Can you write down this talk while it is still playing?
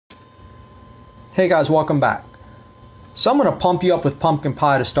Hey guys, welcome back. So I'm going to pump you up with pumpkin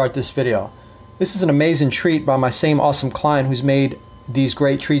pie to start this video. This is an amazing treat by my same awesome client who's made these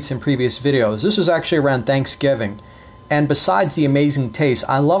great treats in previous videos. This was actually around Thanksgiving. And besides the amazing taste,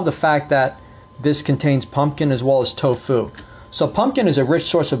 I love the fact that this contains pumpkin as well as tofu. So pumpkin is a rich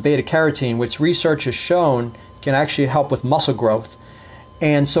source of beta carotene, which research has shown can actually help with muscle growth.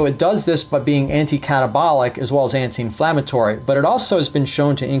 And so it does this by being anti-catabolic as well as anti-inflammatory, but it also has been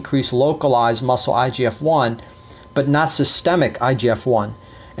shown to increase localized muscle IGF-1, but not systemic IGF-1.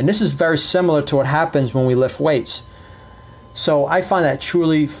 And this is very similar to what happens when we lift weights. So I find that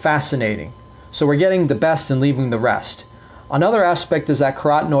truly fascinating. So we're getting the best and leaving the rest. Another aspect is that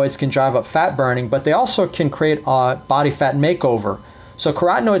carotenoids can drive up fat burning, but they also can create a body fat makeover. So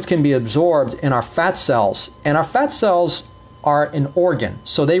carotenoids can be absorbed in our fat cells, and our fat cells are an organ,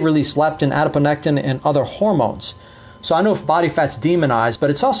 so they release leptin, adiponectin, and other hormones. So I know if body fat's demonized, but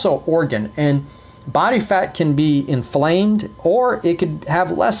it's also an organ, and body fat can be inflamed or it could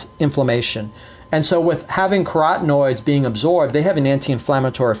have less inflammation. And so with having carotenoids being absorbed, they have an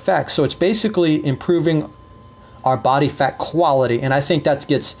anti-inflammatory effect. So it's basically improving our body fat quality, and I think that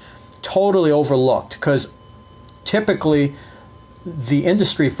gets totally overlooked because typically the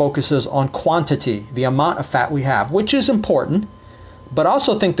industry focuses on quantity, the amount of fat we have, which is important, but I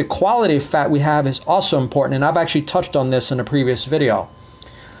also think the quality of fat we have is also important, and I've actually touched on this in a previous video.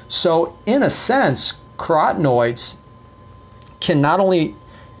 So in a sense, carotenoids can not only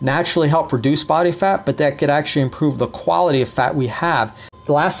naturally help reduce body fat, but that could actually improve the quality of fat we have.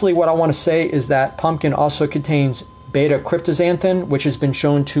 Lastly, what I want to say is that pumpkin also contains beta-cryptoxanthin, which has been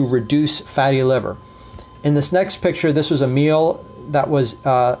shown to reduce fatty liver. In this next picture, this was a meal that was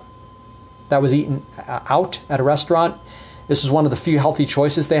eaten out at a restaurant. This is one of the few healthy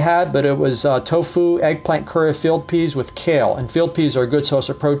choices they had, but it was tofu, eggplant curry, field peas with kale, and field peas are a good source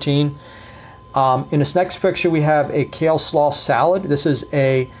of protein. In this next picture, we have a kale slaw salad. This is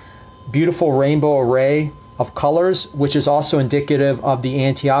a beautiful rainbow array of colors, which is also indicative of the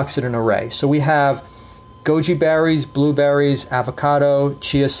antioxidant array. So we have goji berries, blueberries, avocado,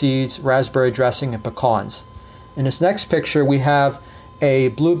 chia seeds, raspberry dressing, and pecans. In this next picture, we have a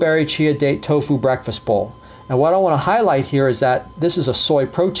blueberry Chia-Date tofu breakfast bowl. And what I want to highlight here is that this is a soy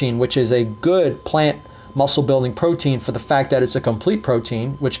protein, which is a good plant muscle building protein for the fact that it's a complete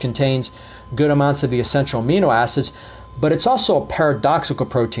protein, which contains good amounts of the essential amino acids, but it's also a paradoxical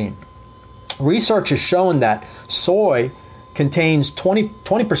protein. Research has shown that soy contains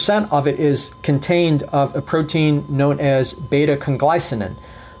 20% of it is contained of a protein known as beta-conglycinin,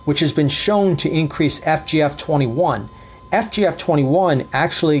 which has been shown to increase FGF21. FGF21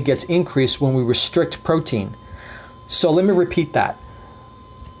 actually gets increased when we restrict protein. So let me repeat that.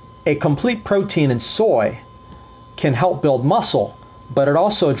 A complete protein in soy can help build muscle, but it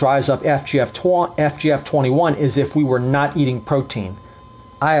also drives up FGF21 as if we were not eating protein.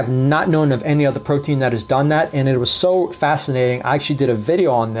 I have not known of any other protein that has done that, and it was so fascinating. I actually did a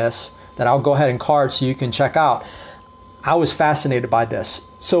video on this that I'll go ahead and card so you can check out. I was fascinated by this.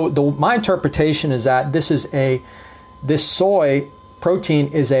 So my interpretation is that this soy protein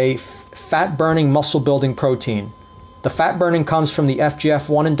is a fat-burning, muscle-building protein. The fat burning comes from the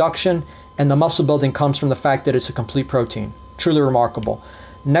FGF1 induction, and the muscle building comes from the fact that it's a complete protein. Truly remarkable.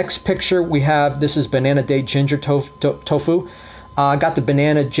 Next picture we have, this is banana date ginger tofu. I got the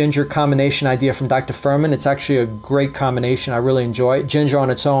banana ginger combination idea from Dr. Furman. It's actually a great combination. I really enjoy it. Ginger on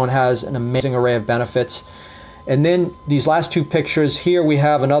its own has an amazing array of benefits. And then these last two pictures here, we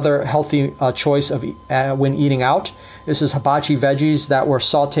have another healthy choice of when eating out. This is hibachi veggies that were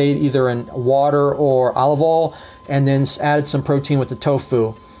sauteed either in water or olive oil, and then added some protein with the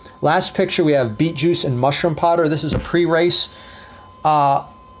tofu. Last picture, we have beet juice and mushroom powder. This is a pre-race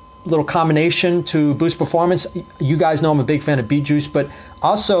little combination to boost performance. You guys know I'm a big fan of beet juice, but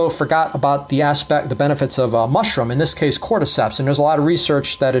also forgot about the benefits of mushroom, in this case cordyceps. And there's a lot of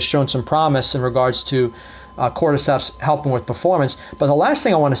research that has shown some promise in regards to cordyceps helping with performance. But the last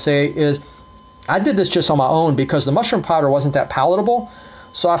thing I want to say is I did this just on my own because the mushroom powder wasn't that palatable.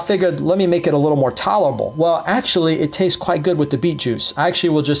 So I figured, let me make it a little more tolerable. Well, actually, it tastes quite good with the beet juice. I actually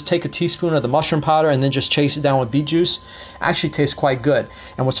will just take a teaspoon of the mushroom powder and then just chase it down with beet juice. It actually tastes quite good.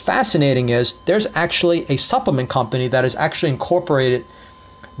 And what's fascinating is there's actually a supplement company that has actually incorporated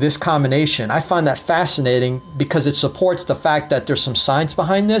this combination. I find that fascinating because it supports the fact that there's some science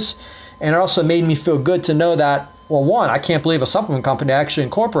behind this. And it also made me feel good to know that, well, one, I can't believe a supplement company actually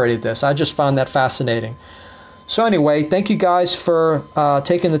incorporated this. I just found that fascinating. So anyway, thank you guys for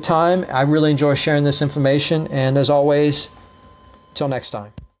taking the time. I really enjoy sharing this information. And as always, till next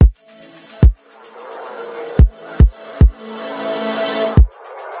time.